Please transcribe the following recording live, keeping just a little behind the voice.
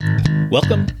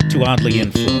Welcome to Oddly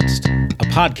Influenced, a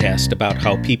podcast about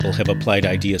how people have applied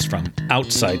ideas from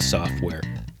outside software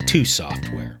to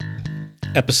software.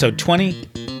 Episode 20,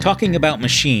 talking about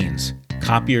machines,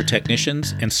 copier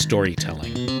technicians, and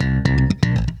storytelling.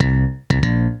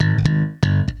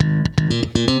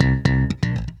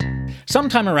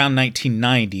 Sometime around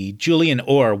 1990, Julian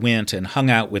Orr went and hung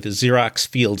out with Xerox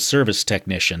field service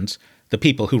technicians, the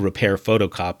people who repair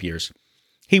photocopiers.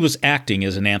 He was acting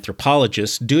as an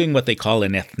anthropologist, doing what they call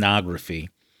an ethnography.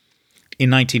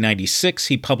 In 1996,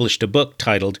 he published a book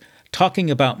titled Talking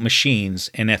About Machines,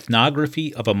 an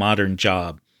Ethnography of a Modern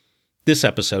Job. This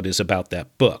episode is about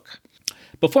that book.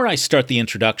 Before I start the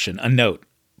introduction, a note.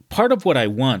 Part of what I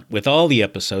want with all the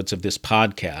episodes of this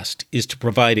podcast is to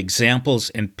provide examples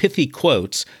and pithy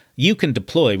quotes you can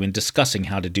deploy when discussing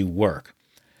how to do work.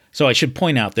 So I should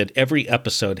point out that every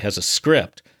episode has a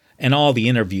script, and all the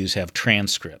interviews have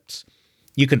transcripts.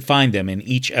 You can find them in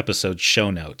each episode's show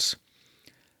notes.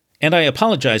 And I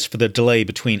apologize for the delay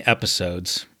between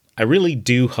episodes. I really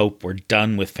do hope we're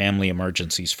done with family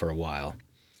emergencies for a while.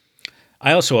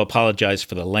 I also apologize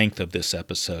for the length of this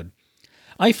episode.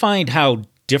 I find how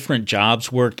different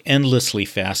jobs work endlessly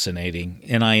fascinating,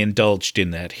 and I indulged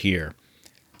in that here.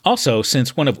 Also,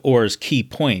 since one of Orr's key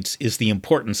points is the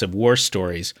importance of war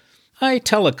stories, I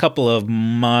tell a couple of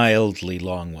mildly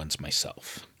long ones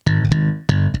myself.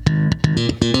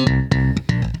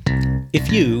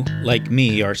 If you, like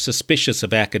me, are suspicious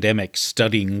of academics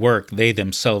studying work they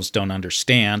themselves don't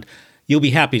understand, you'll be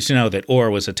happy to know that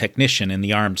Orr was a technician in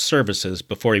the armed services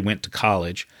before he went to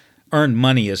college, earned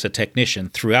money as a technician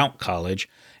throughout college,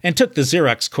 and took the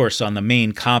Xerox course on the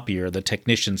main copier the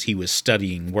technicians he was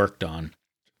studying worked on.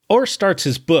 Orr starts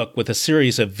his book with a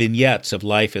series of vignettes of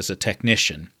life as a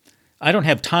technician. I don't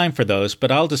have time for those,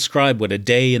 but I'll describe what a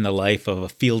day in the life of a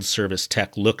field service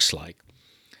tech looks like.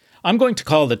 I'm going to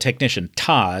call the technician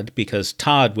Todd because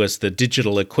Todd was the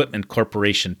Digital Equipment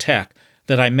Corporation tech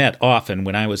that I met often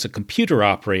when I was a computer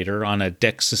operator on a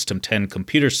DEC System 10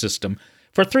 computer system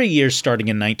for 3 years starting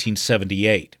in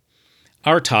 1978.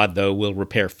 Our Todd, though, will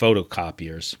repair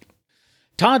photocopiers.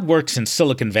 Todd works in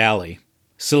Silicon Valley.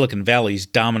 Silicon Valley's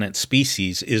dominant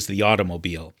species is the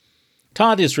automobile.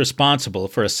 Todd is responsible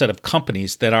for a set of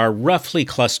companies that are roughly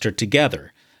clustered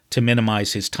together to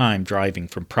minimize his time driving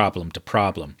from problem to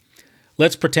problem.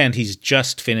 Let's pretend he's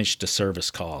just finished a service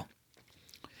call.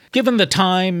 Given the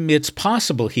time, it's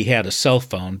possible he had a cell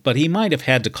phone, but he might have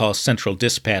had to call central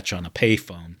dispatch on a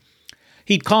payphone.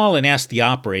 He'd call and ask the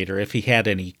operator if he had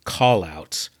any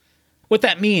call-outs. What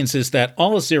that means is that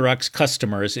all Xerox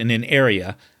customers in an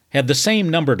area had the same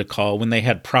number to call when they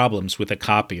had problems with a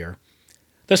copier.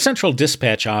 The central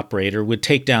dispatch operator would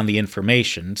take down the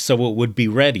information so it would be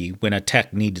ready when a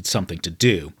tech needed something to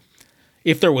do.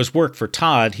 If there was work for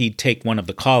Todd, he'd take one of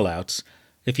the call-outs.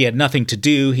 If he had nothing to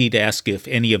do, he'd ask if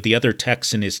any of the other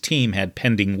techs in his team had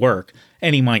pending work,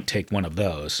 and he might take one of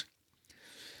those.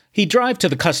 He'd drive to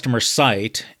the customer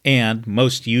site and,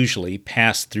 most usually,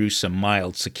 pass through some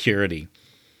mild security.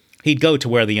 He'd go to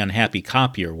where the unhappy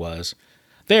copier was.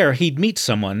 There, he'd meet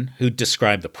someone who'd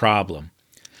describe the problem.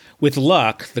 With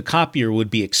luck, the copier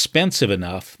would be expensive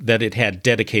enough that it had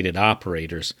dedicated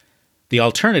operators. The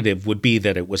alternative would be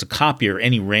that it was a copier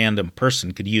any random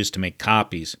person could use to make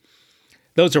copies.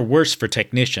 Those are worse for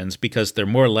technicians because they're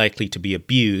more likely to be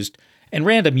abused, and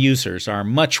random users are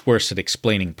much worse at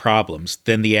explaining problems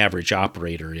than the average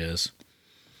operator is.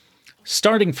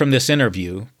 Starting from this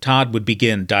interview, Todd would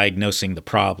begin diagnosing the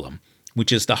problem,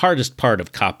 which is the hardest part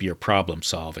of copier problem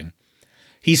solving.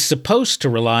 He's supposed to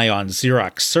rely on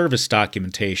Xerox service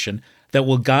documentation that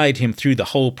will guide him through the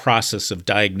whole process of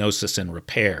diagnosis and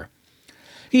repair.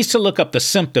 He's to look up the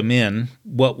symptom in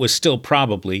what was still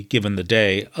probably, given the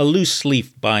day, a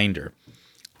loose-leaf binder.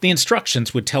 The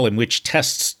instructions would tell him which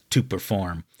tests to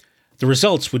perform. The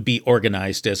results would be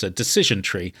organized as a decision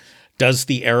tree. Does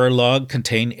the error log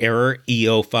contain error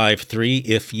E053?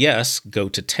 If yes, go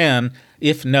to 10.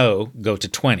 If no, go to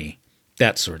 20.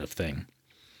 That sort of thing.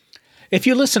 If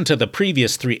you listen to the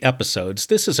previous 3 episodes,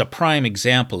 this is a prime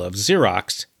example of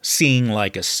Xerox seeing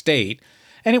like a state,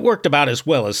 and it worked about as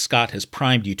well as Scott has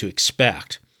primed you to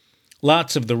expect.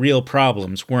 Lots of the real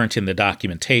problems weren't in the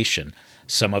documentation,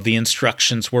 some of the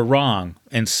instructions were wrong,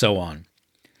 and so on.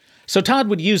 So Todd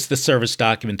would use the service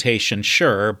documentation,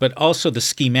 sure, but also the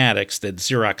schematics that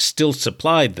Xerox still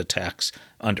supplied the techs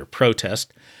under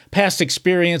protest, past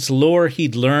experience, lore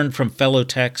he'd learned from fellow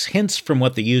techs, hints from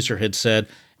what the user had said,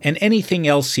 and anything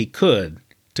else he could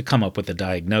to come up with a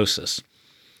diagnosis.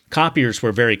 Copiers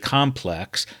were very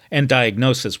complex, and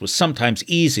diagnosis was sometimes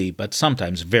easy, but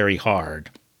sometimes very hard.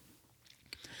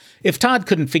 If Todd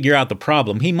couldn't figure out the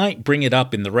problem, he might bring it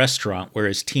up in the restaurant where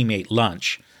his team ate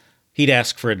lunch. He'd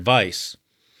ask for advice.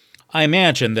 I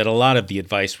imagine that a lot of the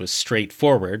advice was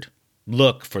straightforward.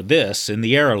 Look for this in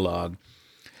the error log.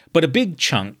 But a big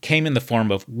chunk came in the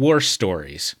form of war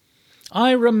stories.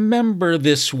 I remember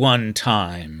this one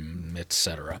time,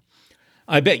 etc.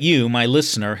 I bet you, my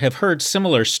listener, have heard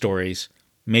similar stories.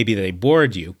 Maybe they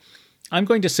bored you. I'm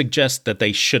going to suggest that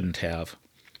they shouldn't have.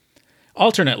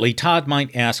 Alternately, Todd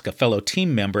might ask a fellow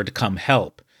team member to come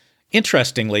help.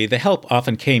 Interestingly, the help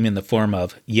often came in the form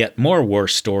of yet more war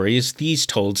stories, these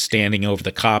told standing over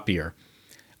the copier.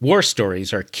 War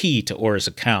stories are key to Orr's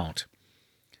account.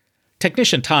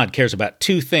 Technician Todd cares about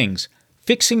two things: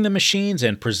 fixing the machines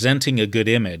and presenting a good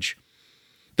image.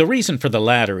 The reason for the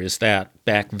latter is that,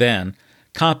 back then,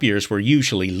 copiers were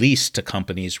usually leased to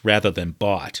companies rather than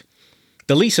bought.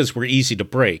 The leases were easy to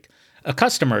break. A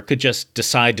customer could just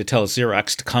decide to tell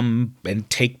Xerox to come and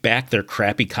take back their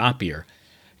crappy copier.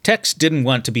 Techs didn't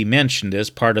want to be mentioned as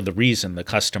part of the reason the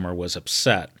customer was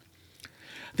upset.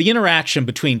 The interaction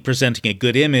between presenting a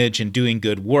good image and doing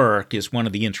good work is one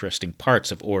of the interesting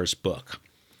parts of Orr's book.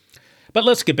 But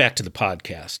let's get back to the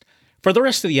podcast. For the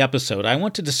rest of the episode, I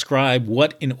want to describe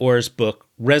what in Orr's book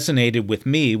resonated with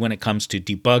me when it comes to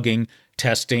debugging,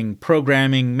 testing,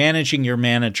 programming, managing your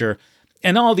manager,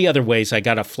 and all the other ways I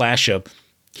got a flash of,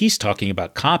 he's talking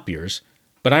about copiers,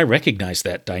 but I recognize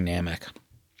that dynamic.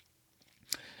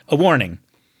 A warning.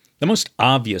 The most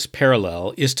obvious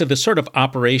parallel is to the sort of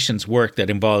operations work that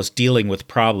involves dealing with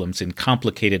problems in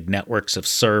complicated networks of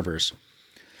servers.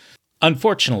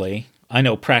 Unfortunately, I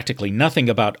know practically nothing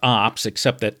about ops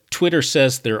except that Twitter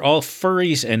says they're all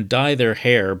furries and dye their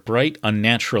hair bright,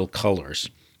 unnatural colors.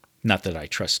 Not that I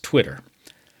trust Twitter.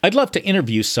 I'd love to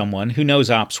interview someone who knows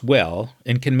ops well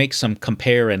and can make some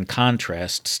compare and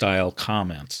contrast style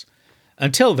comments.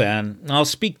 Until then, I'll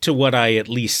speak to what I at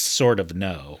least sort of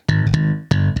know.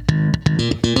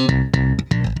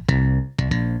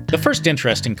 The first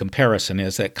interesting comparison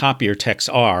is that copier techs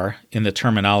are, in the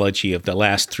terminology of the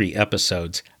last 3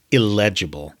 episodes,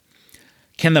 illegible.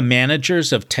 Can the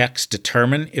managers of techs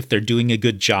determine if they're doing a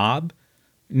good job?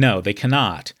 No, they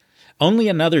cannot. Only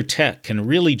another tech can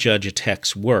really judge a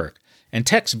tech's work, and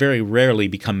techs very rarely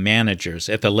become managers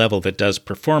at the level that does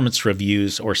performance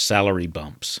reviews or salary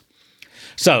bumps.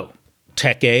 So,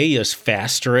 Tech A is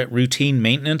faster at routine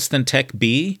maintenance than Tech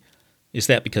B? Is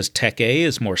that because Tech A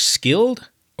is more skilled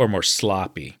or more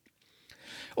sloppy?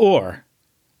 Or,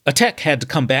 a tech had to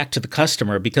come back to the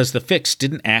customer because the fix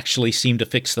didn't actually seem to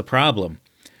fix the problem.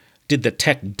 Did the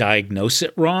tech diagnose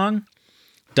it wrong?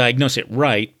 Diagnose it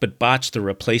right, but botch the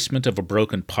replacement of a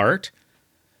broken part?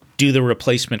 Do the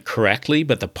replacement correctly,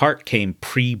 but the part came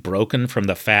pre-broken from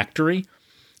the factory?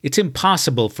 It's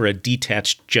impossible for a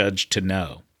detached judge to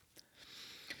know.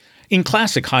 In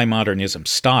classic high modernism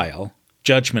style,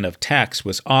 judgment of techs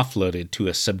was offloaded to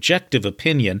a subjective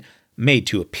opinion made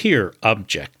to appear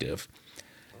objective.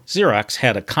 Xerox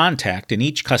had a contact in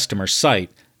each customer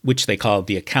site, which they called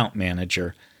the account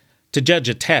manager. To judge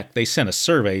a tech, they sent a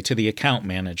survey to the account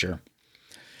manager.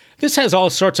 This has all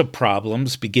sorts of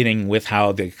problems, beginning with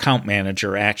how the account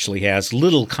manager actually has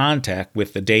little contact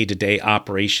with the day-to-day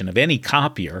operation of any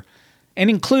copier, and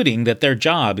including that their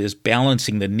job is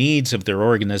balancing the needs of their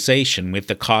organization with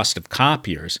the cost of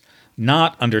copiers,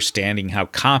 not understanding how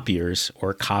copiers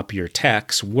or copier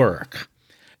techs work.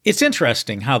 It's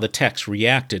interesting how the techs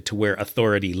reacted to where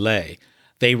authority lay.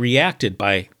 They reacted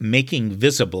by making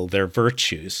visible their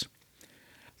virtues.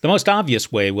 The most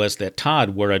obvious way was that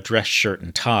Todd wore a dress shirt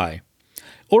and tie.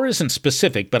 Orr isn't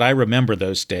specific, but I remember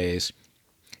those days.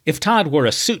 If Todd wore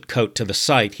a suit coat to the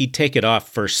site, he'd take it off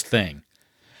first thing.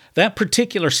 That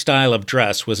particular style of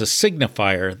dress was a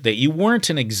signifier that you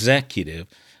weren't an executive,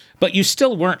 but you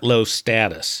still weren't low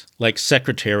status, like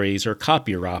secretaries or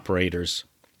copier operators.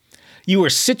 You were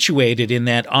situated in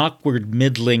that awkward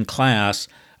middling class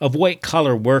of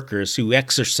white-collar workers who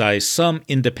exercise some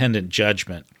independent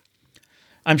judgment.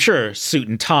 I'm sure suit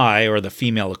and tie, or the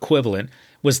female equivalent,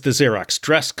 was the Xerox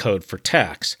dress code for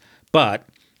techs, but,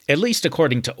 at least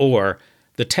according to Orr,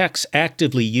 the techs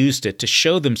actively used it to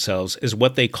show themselves as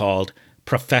what they called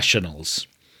professionals.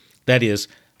 That is,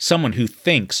 someone who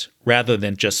thinks rather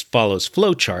than just follows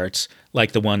flowcharts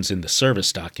like the ones in the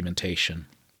service documentation.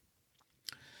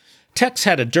 Techs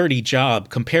had a dirty job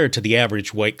compared to the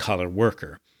average white-collar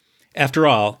worker. After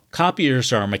all,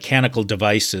 copiers are mechanical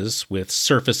devices with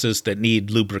surfaces that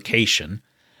need lubrication.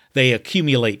 They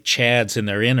accumulate chads in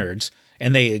their innards,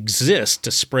 and they exist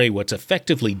to spray what's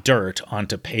effectively dirt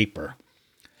onto paper.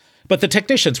 But the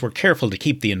technicians were careful to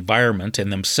keep the environment and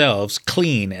themselves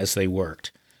clean as they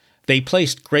worked. They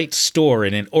placed great store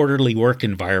in an orderly work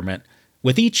environment,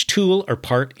 with each tool or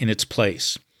part in its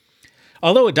place.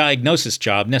 Although a diagnosis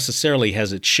job necessarily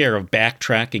has its share of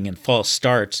backtracking and false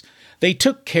starts, they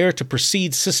took care to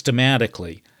proceed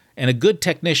systematically, and a good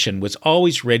technician was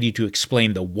always ready to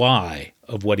explain the why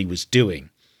of what he was doing.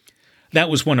 That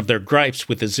was one of their gripes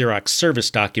with the Xerox service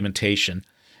documentation.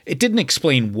 It didn't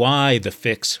explain why the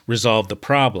fix resolved the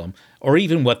problem, or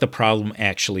even what the problem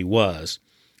actually was.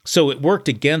 So it worked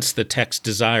against the tech's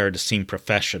desire to seem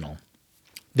professional.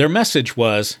 Their message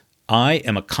was, "I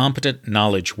am a competent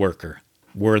knowledge worker,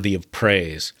 worthy of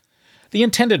praise." The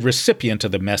intended recipient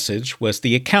of the message was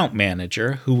the account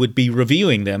manager, who would be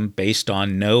reviewing them based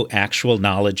on no actual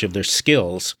knowledge of their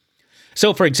skills.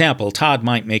 So, for example, Todd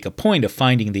might make a point of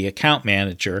finding the account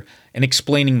manager and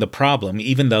explaining the problem,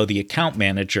 even though the account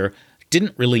manager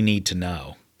didn't really need to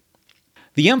know.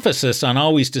 The emphasis on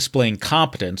always displaying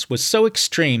competence was so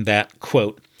extreme that,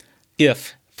 quote,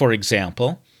 if, for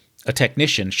example, a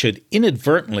technician should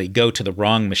inadvertently go to the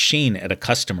wrong machine at a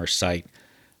customer site,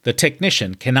 the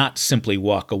technician cannot simply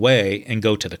walk away and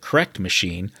go to the correct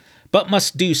machine, but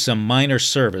must do some minor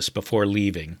service before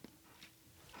leaving.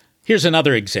 Here's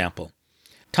another example.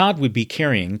 Todd would be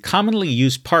carrying commonly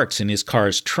used parts in his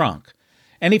car's trunk,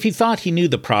 and if he thought he knew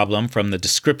the problem from the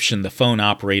description the phone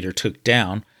operator took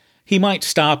down, he might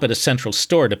stop at a central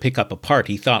store to pick up a part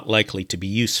he thought likely to be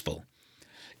useful.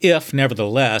 If,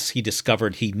 nevertheless, he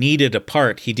discovered he needed a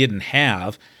part he didn't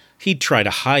have, he'd try to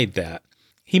hide that.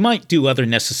 He might do other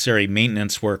necessary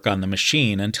maintenance work on the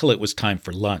machine until it was time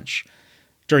for lunch.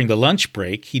 During the lunch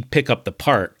break, he'd pick up the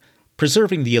part,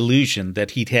 preserving the illusion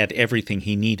that he'd had everything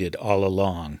he needed all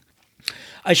along.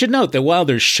 I should note that while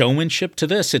there's showmanship to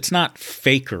this, it's not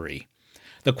fakery.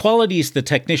 The qualities the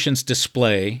technicians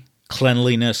display,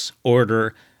 cleanliness,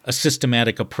 order, a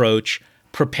systematic approach,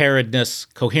 preparedness,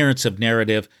 coherence of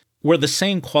narrative, were the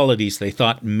same qualities they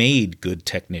thought made good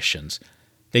technicians.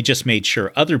 They just made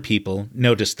sure other people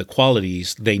noticed the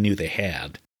qualities they knew they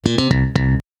had.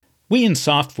 We in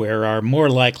software are more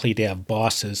likely to have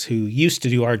bosses who used to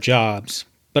do our jobs,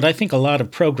 but I think a lot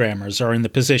of programmers are in the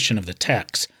position of the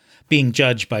techs, being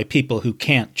judged by people who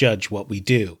can't judge what we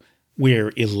do.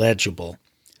 We're illegible.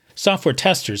 Software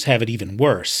testers have it even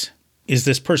worse. Is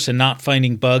this person not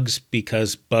finding bugs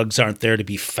because bugs aren't there to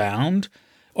be found,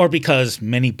 or because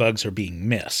many bugs are being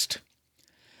missed?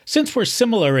 Since we're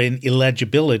similar in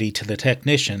illegibility to the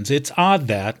technicians, it's odd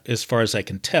that, as far as I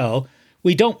can tell,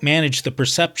 we don't manage the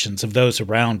perceptions of those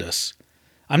around us.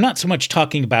 I'm not so much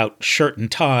talking about shirt and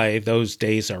tie, those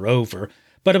days are over,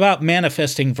 but about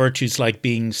manifesting virtues like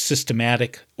being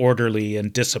systematic, orderly,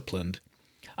 and disciplined.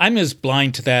 I'm as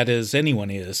blind to that as anyone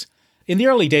is. In the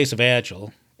early days of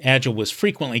Agile was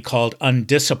frequently called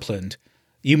undisciplined.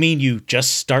 You mean you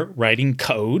just start writing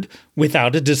code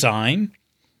without a design?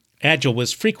 Agile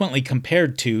was frequently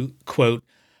compared to, quote,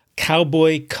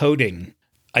 cowboy coding.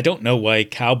 I don't know why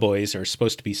cowboys are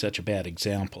supposed to be such a bad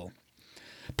example.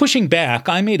 Pushing back,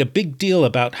 I made a big deal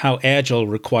about how Agile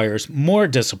requires more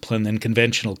discipline than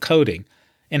conventional coding,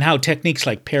 and how techniques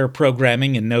like pair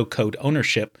programming and no-code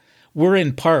ownership were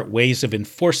in part ways of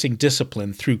enforcing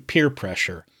discipline through peer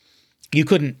pressure. You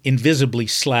couldn't invisibly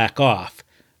slack off.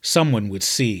 Someone would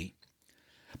see.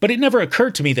 But it never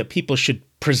occurred to me that people should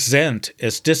present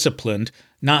as disciplined,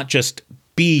 not just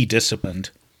be disciplined.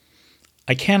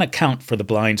 I can't account for the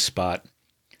blind spot.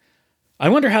 I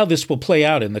wonder how this will play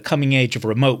out in the coming age of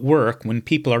remote work when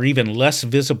people are even less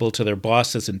visible to their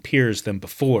bosses and peers than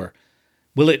before.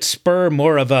 Will it spur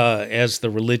more of a, as the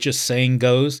religious saying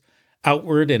goes,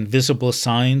 outward and visible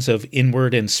signs of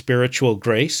inward and spiritual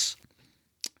grace?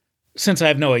 Since I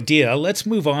have no idea, let's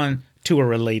move on to a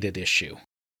related issue.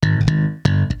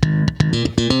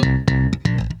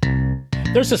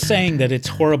 There's a saying that it's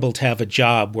horrible to have a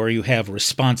job where you have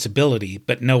responsibility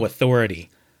but no authority.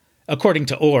 According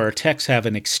to Orr, techs have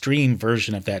an extreme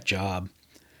version of that job.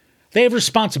 They have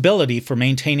responsibility for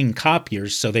maintaining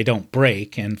copiers so they don't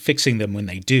break and fixing them when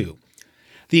they do.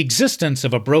 The existence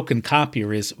of a broken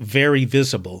copier is very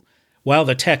visible. While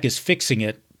the tech is fixing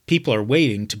it, people are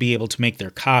waiting to be able to make their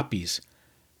copies.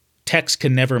 Techs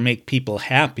can never make people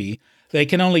happy. They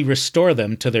can only restore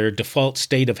them to their default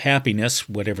state of happiness,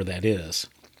 whatever that is.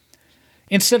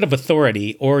 Instead of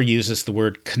authority, Orr uses the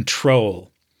word control.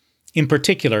 In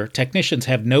particular, technicians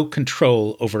have no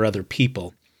control over other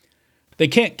people. They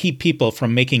can't keep people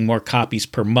from making more copies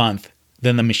per month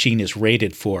than the machine is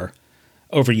rated for.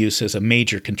 Overuse is a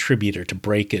major contributor to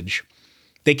breakage.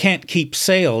 They can't keep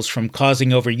sales from causing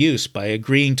overuse by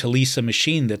agreeing to lease a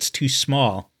machine that's too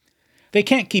small. They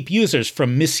can't keep users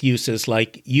from misuses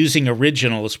like using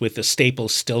originals with the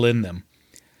staples still in them.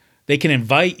 They can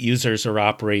invite users or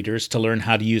operators to learn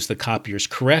how to use the copiers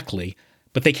correctly,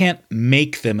 but they can't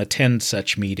make them attend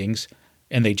such meetings,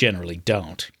 and they generally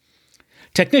don't.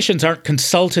 Technicians aren't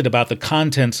consulted about the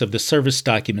contents of the service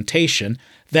documentation.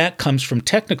 That comes from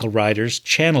technical writers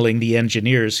channeling the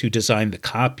engineers who designed the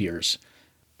copiers.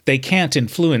 They can't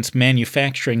influence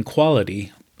manufacturing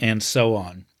quality, and so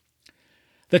on.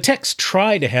 The techs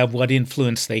try to have what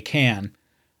influence they can.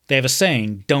 They have a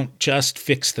saying, don't just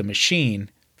fix the machine,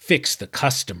 fix the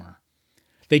customer.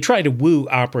 They try to woo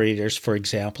operators, for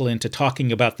example, into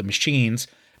talking about the machines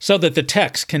so that the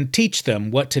techs can teach them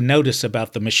what to notice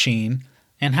about the machine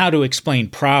and how to explain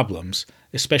problems,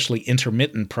 especially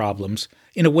intermittent problems,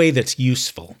 in a way that's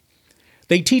useful.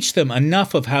 They teach them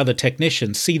enough of how the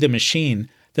technicians see the machine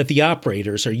that the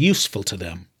operators are useful to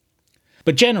them.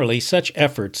 But generally, such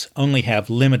efforts only have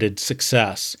limited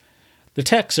success. The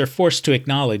techs are forced to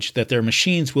acknowledge that their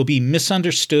machines will be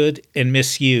misunderstood and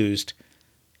misused.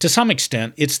 To some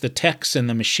extent, it's the techs and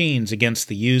the machines against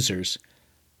the users.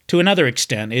 To another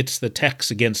extent, it's the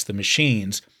techs against the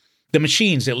machines. The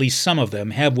machines, at least some of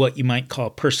them, have what you might call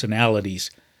personalities.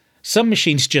 Some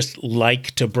machines just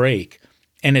like to break,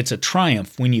 and it's a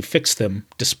triumph when you fix them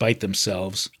despite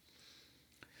themselves.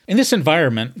 In this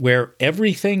environment, where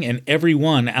everything and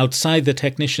everyone outside the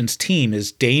technician's team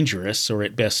is dangerous or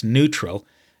at best neutral,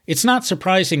 it's not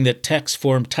surprising that techs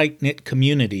form tight-knit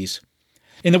communities.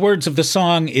 In the words of the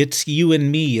song, it's you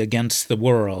and me against the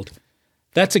world.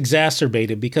 That's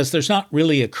exacerbated because there's not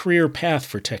really a career path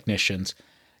for technicians.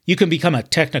 You can become a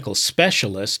technical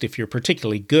specialist if you're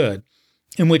particularly good,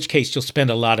 in which case you'll spend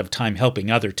a lot of time helping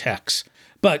other techs.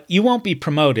 But you won't be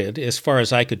promoted, as far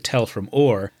as I could tell from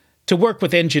OR, to work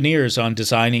with engineers on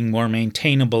designing more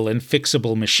maintainable and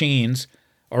fixable machines,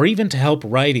 or even to help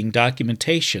writing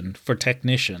documentation for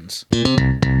technicians.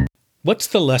 What's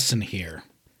the lesson here?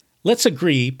 Let's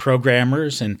agree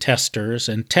programmers and testers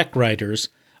and tech writers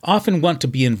often want to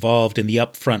be involved in the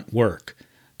upfront work,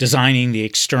 designing the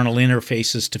external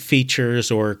interfaces to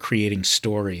features or creating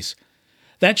stories.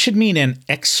 That should mean an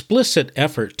explicit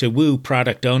effort to woo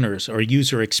product owners or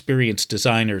user experience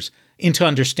designers into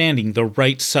understanding the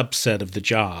right subset of the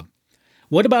job.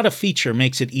 What about a feature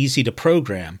makes it easy to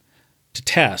program, to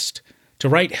test, to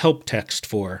write help text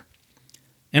for?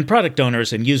 And product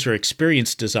owners and user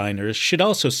experience designers should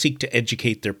also seek to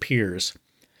educate their peers.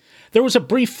 There was a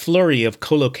brief flurry of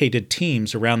co-located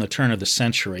teams around the turn of the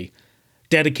century.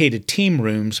 Dedicated team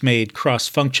rooms made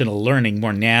cross-functional learning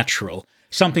more natural,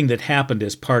 something that happened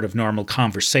as part of normal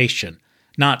conversation,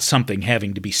 not something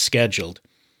having to be scheduled.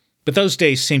 But those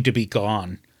days seem to be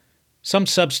gone. Some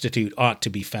substitute ought to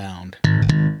be found.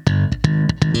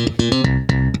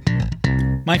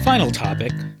 My final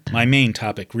topic, my main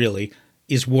topic really,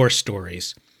 is war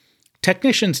stories.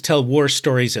 Technicians tell war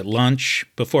stories at lunch,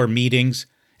 before meetings,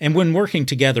 and when working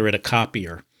together at a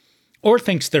copier. Orr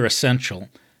thinks they're essential.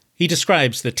 He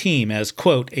describes the team as,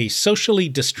 quote, a socially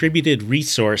distributed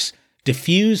resource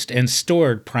diffused and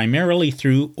stored primarily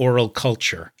through oral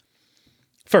culture.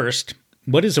 First,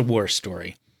 what is a war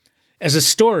story? As a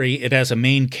story, it has a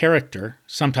main character,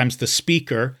 sometimes the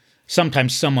speaker,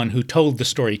 sometimes someone who told the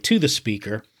story to the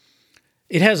speaker.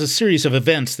 It has a series of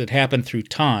events that happen through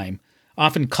time,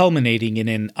 often culminating in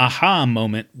an aha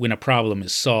moment when a problem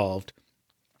is solved.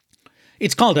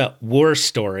 It's called a war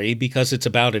story because it's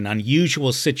about an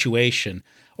unusual situation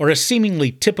or a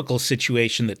seemingly typical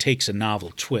situation that takes a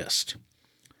novel twist.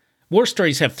 War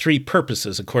stories have three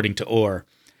purposes, according to Orr.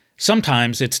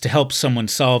 Sometimes it's to help someone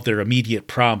solve their immediate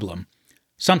problem.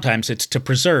 Sometimes it's to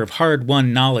preserve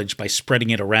hard-won knowledge by spreading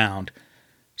it around.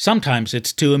 Sometimes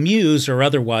it's to amuse or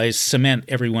otherwise cement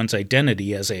everyone's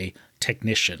identity as a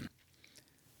technician.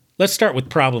 Let's start with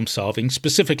problem solving,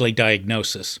 specifically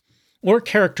diagnosis. Orr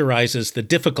characterizes the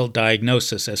difficult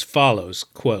diagnosis as follows,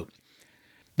 quote,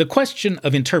 the question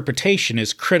of interpretation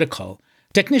is critical.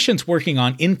 Technicians working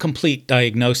on incomplete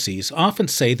diagnoses often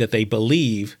say that they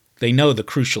believe they know the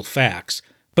crucial facts,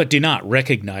 but do not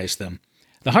recognize them.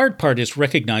 The hard part is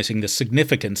recognizing the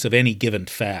significance of any given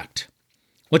fact.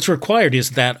 What's required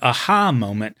is that aha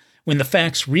moment when the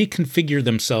facts reconfigure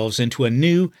themselves into a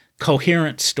new,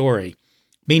 coherent story,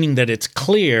 meaning that it's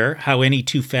clear how any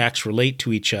two facts relate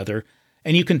to each other,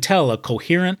 and you can tell a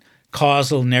coherent,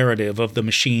 causal narrative of the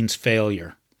machine's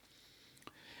failure.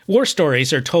 War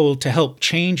stories are told to help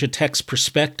change a tech's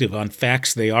perspective on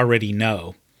facts they already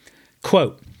know.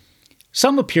 Quote,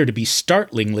 some appear to be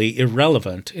startlingly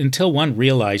irrelevant until one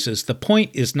realizes the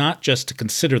point is not just to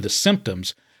consider the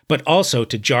symptoms, but also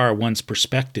to jar one's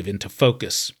perspective into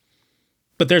focus.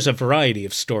 But there's a variety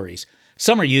of stories.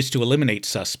 Some are used to eliminate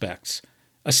suspects.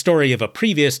 A story of a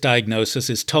previous diagnosis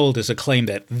is told as a claim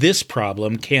that this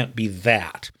problem can't be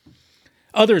that.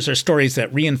 Others are stories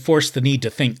that reinforce the need to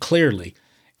think clearly,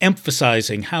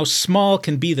 emphasizing how small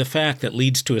can be the fact that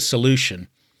leads to a solution.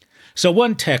 So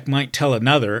one tech might tell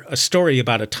another a story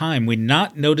about a time when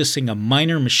not noticing a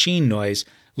minor machine noise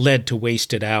led to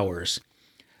wasted hours.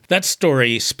 That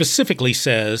story specifically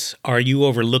says, "Are you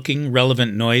overlooking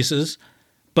relevant noises?"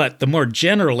 But the more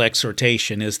general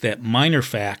exhortation is that minor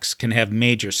facts can have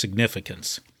major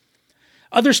significance.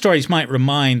 Other stories might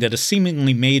remind that a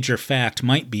seemingly major fact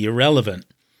might be irrelevant.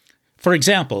 For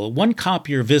example, one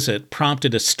copier visit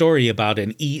prompted a story about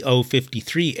an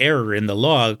E053 error in the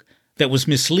log that was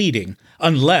misleading,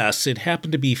 unless it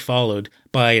happened to be followed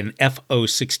by an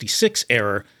F066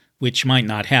 error, which might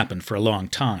not happen for a long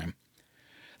time.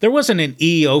 There wasn't an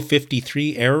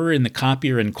E053 error in the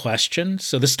copier in question,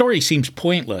 so the story seems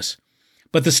pointless.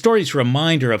 But the story's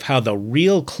reminder of how the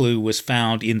real clue was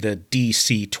found in the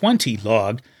DC20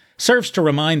 log serves to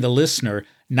remind the listener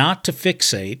not to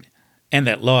fixate and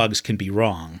that logs can be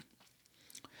wrong.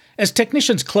 As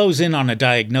technicians close in on a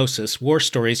diagnosis, war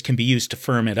stories can be used to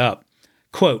firm it up.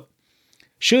 Quote,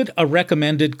 "Should a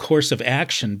recommended course of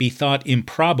action be thought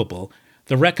improbable,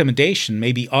 the recommendation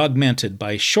may be augmented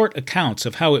by short accounts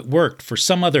of how it worked for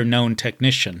some other known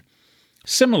technician.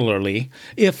 Similarly,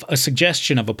 if a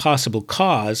suggestion of a possible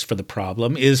cause for the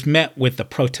problem is met with the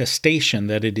protestation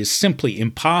that it is simply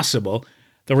impossible,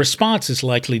 the response is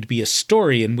likely to be a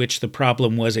story in which the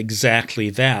problem was exactly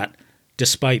that,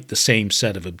 despite the same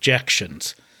set of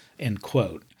objections." End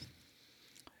quote.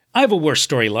 I have a war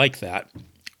story like that.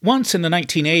 Once in the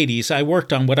 1980s, I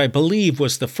worked on what I believe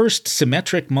was the first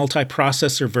symmetric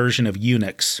multiprocessor version of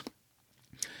Unix.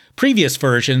 Previous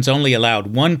versions only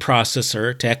allowed one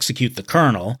processor to execute the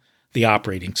kernel, the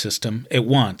operating system, at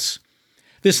once.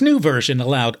 This new version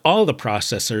allowed all the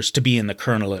processors to be in the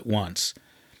kernel at once.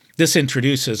 This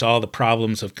introduces all the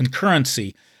problems of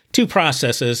concurrency, two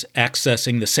processes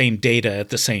accessing the same data at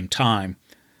the same time.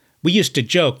 We used to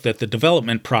joke that the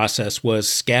development process was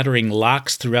scattering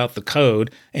locks throughout the code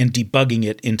and debugging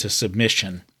it into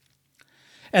submission.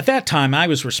 At that time, I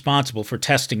was responsible for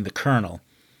testing the kernel.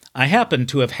 I happened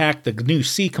to have hacked the GNU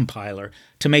C compiler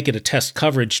to make it a test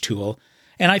coverage tool,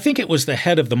 and I think it was the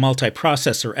head of the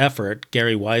multiprocessor effort,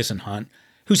 Gary Weisenhunt,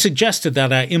 who suggested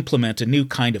that I implement a new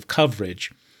kind of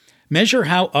coverage. Measure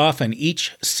how often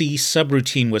each C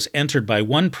subroutine was entered by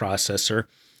one processor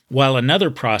while another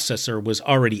processor was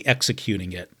already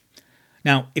executing it.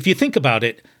 Now, if you think about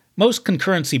it, most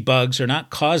concurrency bugs are not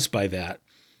caused by that.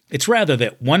 It's rather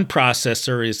that one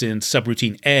processor is in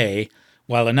subroutine A,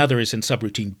 while another is in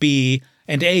subroutine B,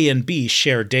 and A and B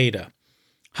share data.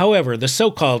 However, the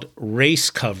so-called race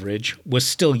coverage was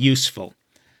still useful.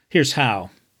 Here's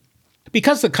how.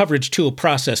 Because the coverage tool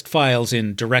processed files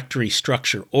in directory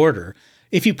structure order,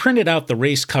 if you printed out the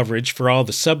race coverage for all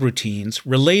the subroutines,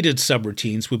 related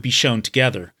subroutines would be shown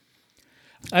together.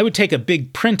 I would take a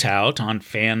big printout on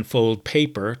fan-fold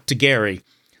paper to Gary.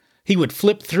 He would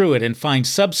flip through it and find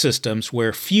subsystems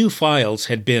where few files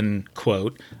had been,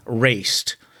 quote,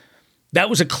 raced. That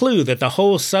was a clue that the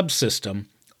whole subsystem,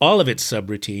 all of its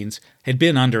subroutines, had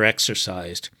been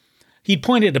under-exercised. He'd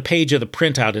point at a page of the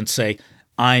printout and say,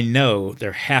 "I know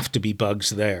there have to be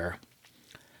bugs there."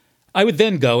 I would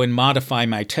then go and modify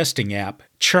my testing app,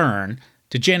 Churn,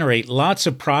 to generate lots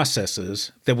of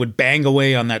processes that would bang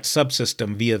away on that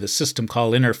subsystem via the system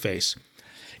call interface.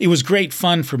 It was great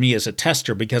fun for me as a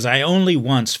tester because I only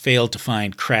once failed to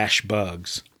find crash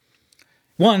bugs.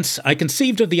 Once, I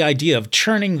conceived of the idea of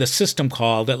churning the system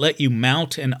call that let you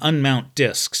mount and unmount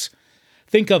disks.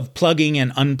 Think of plugging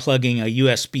and unplugging a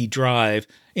USB drive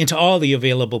into all the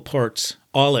available ports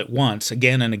all at once,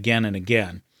 again and again and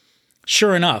again.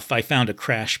 Sure enough, I found a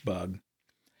crash bug.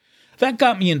 That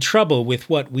got me in trouble with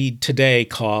what we'd today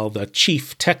call the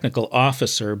chief technical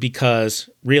officer because,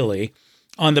 really,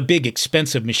 on the big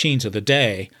expensive machines of the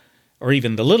day, or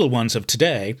even the little ones of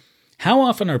today, how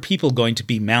often are people going to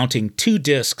be mounting two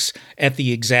disks at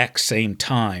the exact same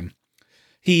time?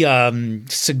 He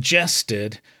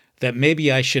suggested that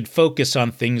maybe I should focus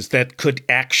on things that could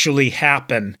actually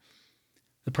happen.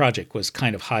 The project was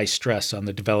kind of high stress on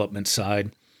the development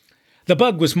side. The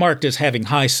bug was marked as having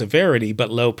high severity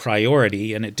but low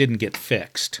priority, and it didn't get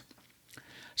fixed.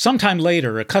 Sometime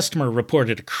later, a customer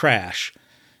reported a crash.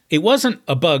 It wasn't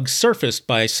a bug surfaced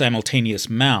by simultaneous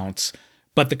mounts,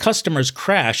 but the customer's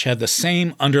crash had the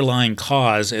same underlying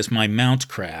cause as my mount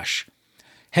crash.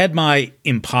 Had my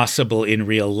impossible in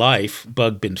real life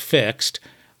bug been fixed,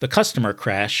 the customer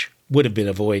crash would have been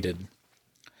avoided.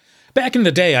 Back in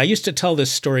the day, I used to tell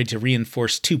this story to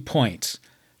reinforce 2 points.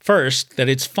 First, that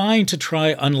it's fine to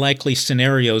try unlikely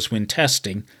scenarios when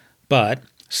testing, but,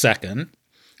 second,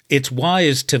 it's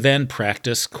wise to then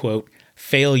practice, quote,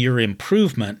 failure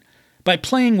improvement by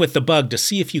playing with the bug to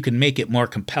see if you can make it more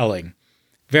compelling.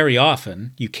 Very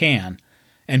often, you can,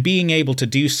 and being able to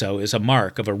do so is a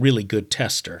mark of a really good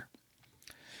tester.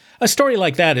 A story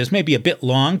like that is maybe a bit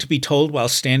long to be told while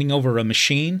standing over a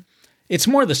machine. It's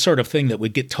more the sort of thing that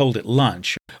would get told at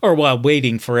lunch, or while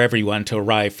waiting for everyone to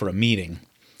arrive for a meeting.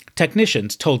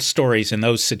 Technicians told stories in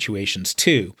those situations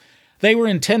too. They were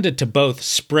intended to both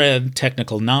spread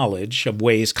technical knowledge of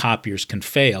ways copiers can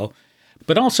fail,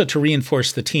 but also to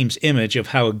reinforce the team's image of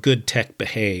how a good tech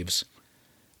behaves.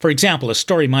 For example, a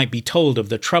story might be told of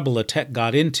the trouble a tech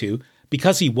got into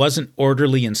because he wasn't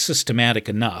orderly and systematic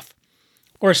enough.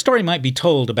 Or a story might be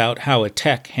told about how a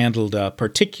tech handled a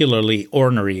particularly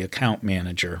ornery account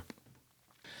manager.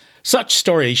 Such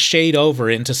stories shade over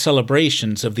into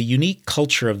celebrations of the unique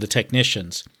culture of the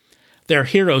technicians. They're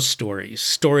hero stories,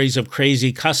 stories of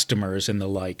crazy customers and the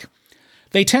like.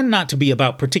 They tend not to be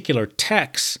about particular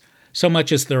techs so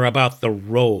much as they're about the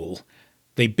role.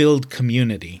 They build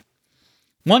community.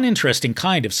 One interesting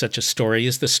kind of such a story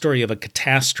is the story of a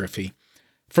catastrophe.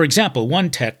 For example, one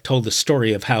tech told the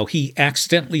story of how he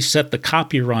accidentally set the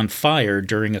copier on fire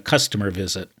during a customer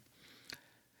visit.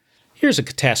 Here's a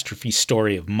catastrophe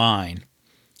story of mine.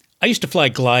 I used to fly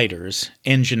gliders,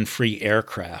 engine-free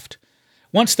aircraft.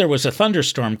 Once there was a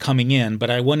thunderstorm coming in,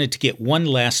 but I wanted to get one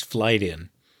last flight in.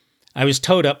 I was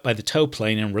towed up by the tow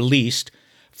plane and released,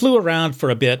 flew around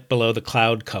for a bit below the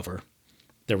cloud cover.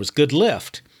 There was good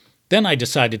lift. Then I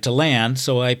decided to land,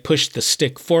 so I pushed the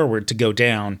stick forward to go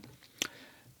down.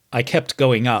 I kept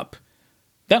going up.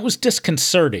 That was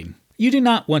disconcerting. You do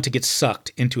not want to get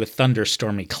sucked into a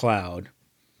thunderstormy cloud.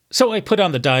 So I put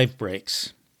on the dive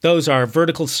brakes. Those are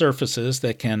vertical surfaces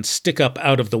that can stick up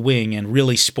out of the wing and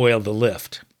really spoil the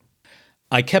lift.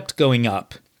 I kept going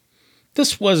up.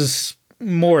 This was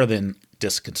more than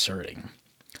disconcerting.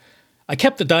 I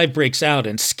kept the dive brakes out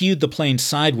and skewed the plane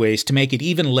sideways to make it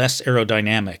even less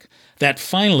aerodynamic. That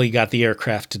finally got the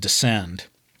aircraft to descend.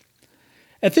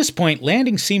 At this point,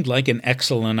 landing seemed like an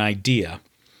excellent idea.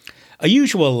 A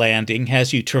usual landing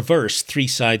has you traverse three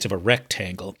sides of a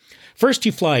rectangle. First,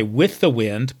 you fly with the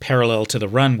wind, parallel to the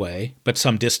runway, but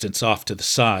some distance off to the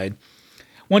side.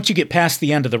 Once you get past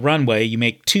the end of the runway, you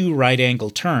make 2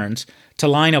 right-angle turns to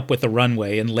line up with the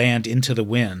runway and land into the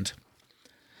wind.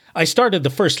 I started the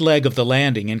first leg of the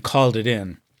landing and called it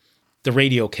in. The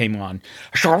radio came on.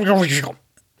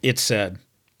 It said.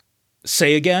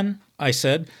 Say again, I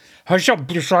said.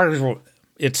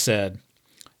 It said.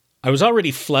 I was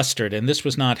already flustered, and this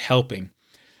was not helping.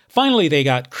 Finally, they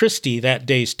got Christy, that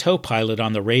day's tow pilot,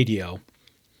 on the radio.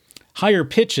 Higher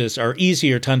pitches are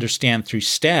easier to understand through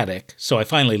static, so I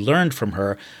finally learned from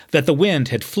her that the wind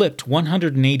had flipped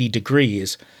 180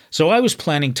 degrees, so I was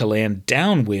planning to land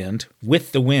downwind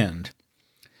with the wind.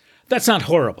 That's not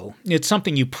horrible. It's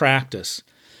something you practice.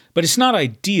 But it's not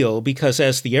ideal because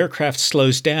as the aircraft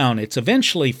slows down, it's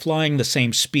eventually flying the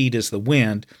same speed as the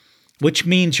wind, which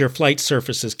means your flight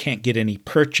surfaces can't get any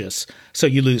purchase, so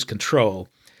you lose control.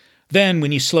 Then,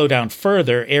 when you slow down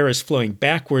further, air is flowing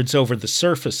backwards over the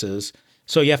surfaces,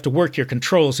 so you have to work your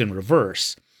controls in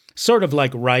reverse, sort of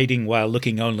like riding while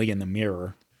looking only in the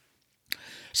mirror.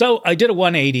 So I did a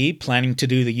 180, planning to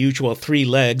do the usual 3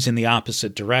 legs in the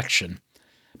opposite direction.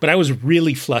 But I was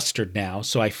really flustered now,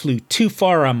 so I flew too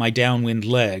far on my downwind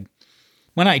leg.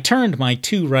 When I turned my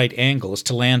 2 right angles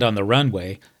to land on the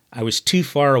runway, I was too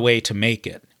far away to make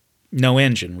it. No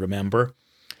engine, remember?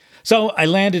 So I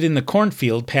landed in the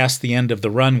cornfield past the end of the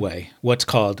runway, what's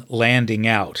called landing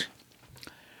out.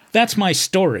 That's my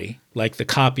story, like the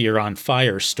copier on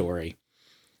fire story.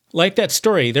 Like that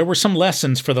story, there were some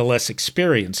lessons for the less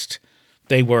experienced.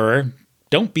 They were,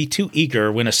 don't be too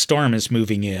eager when a storm is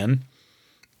moving in.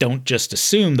 Don't just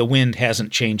assume the wind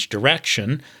hasn't changed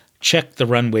direction. Check the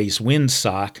runway's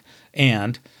windsock.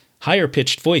 And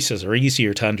higher-pitched voices are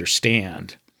easier to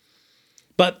understand.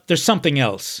 But there's something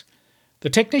else. The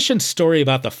technician's story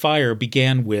about the fire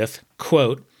began with,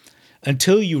 quote,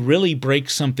 "Until you really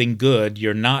break something good,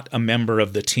 you're not a member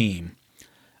of the team."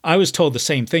 I was told the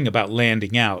same thing about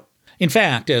landing out. In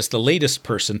fact, as the latest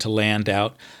person to land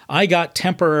out, I got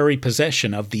temporary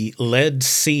possession of the lead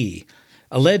C,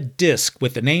 a lead disc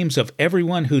with the names of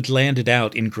everyone who'd landed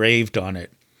out engraved on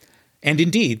it. And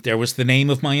indeed, there was the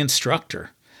name of my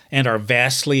instructor and our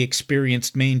vastly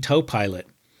experienced main tow pilot.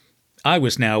 I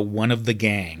was now one of the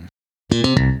gang.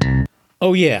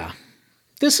 Oh yeah,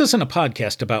 this isn't a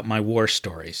podcast about my war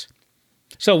stories.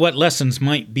 So what lessons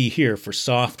might be here for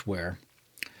software?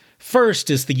 First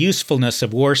is the usefulness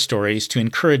of war stories to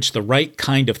encourage the right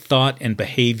kind of thought and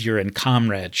behavior and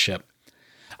comradeship.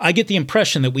 I get the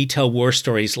impression that we tell war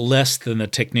stories less than the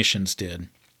technicians did.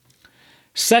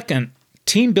 Second,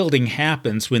 team building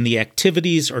happens when the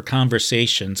activities or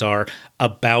conversations are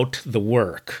about the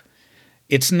work.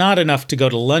 It's not enough to go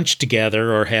to lunch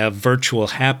together or have virtual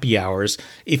happy hours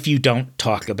if you don't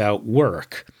talk about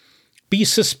work. Be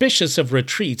suspicious of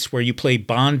retreats where you play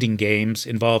bonding games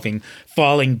involving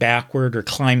falling backward or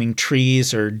climbing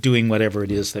trees or doing whatever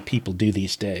it is that people do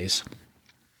these days.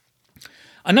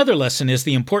 Another lesson is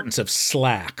the importance of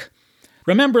slack.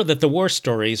 Remember that the war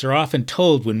stories are often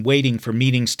told when waiting for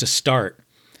meetings to start.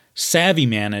 Savvy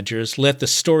managers let the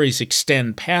stories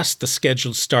extend past the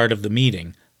scheduled start of the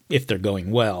meeting, if they're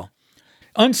going well.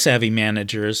 Unsavvy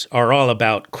managers are all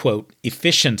about, quote,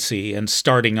 efficiency and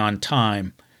starting on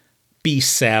time. Be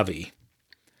savvy.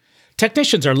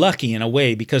 Technicians are lucky in a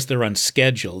way because they're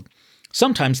unscheduled.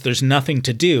 Sometimes there's nothing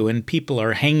to do and people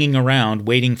are hanging around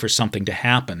waiting for something to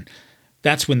happen.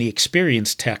 That's when the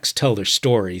experienced techs tell their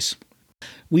stories.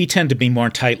 We tend to be more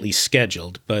tightly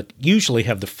scheduled, but usually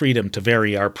have the freedom to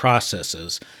vary our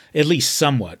processes, at least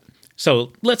somewhat.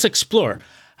 So let's explore.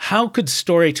 How could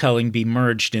storytelling be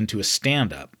merged into a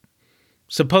stand-up?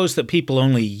 Suppose that people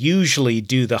only usually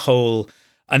do the whole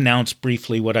announce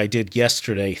briefly what I did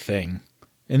yesterday thing.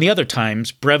 And the other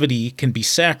times, brevity can be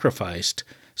sacrificed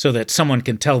so that someone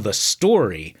can tell the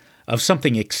story of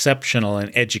something exceptional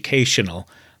and educational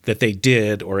that they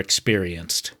did or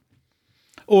experienced.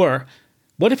 Or,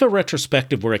 what if a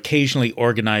retrospective were occasionally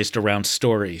organized around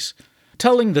stories?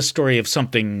 Telling the story of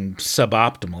something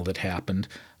suboptimal that happened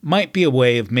might be a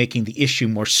way of making the issue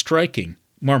more striking,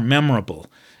 more memorable,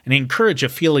 and encourage a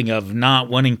feeling of not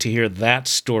wanting to hear that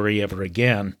story ever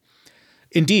again.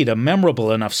 Indeed, a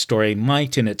memorable enough story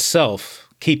might in itself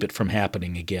keep it from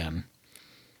happening again.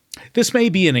 This may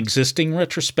be an existing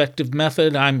retrospective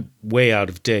method. I'm way out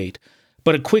of date,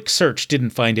 but a quick search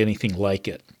didn't find anything like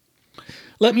it.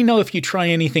 Let me know if you try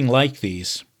anything like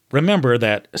these. Remember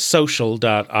that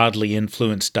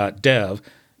social.oddlyinfluenced.dev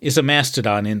is a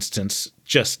Mastodon instance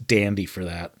just dandy for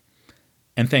that.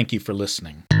 And thank you for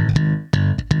listening.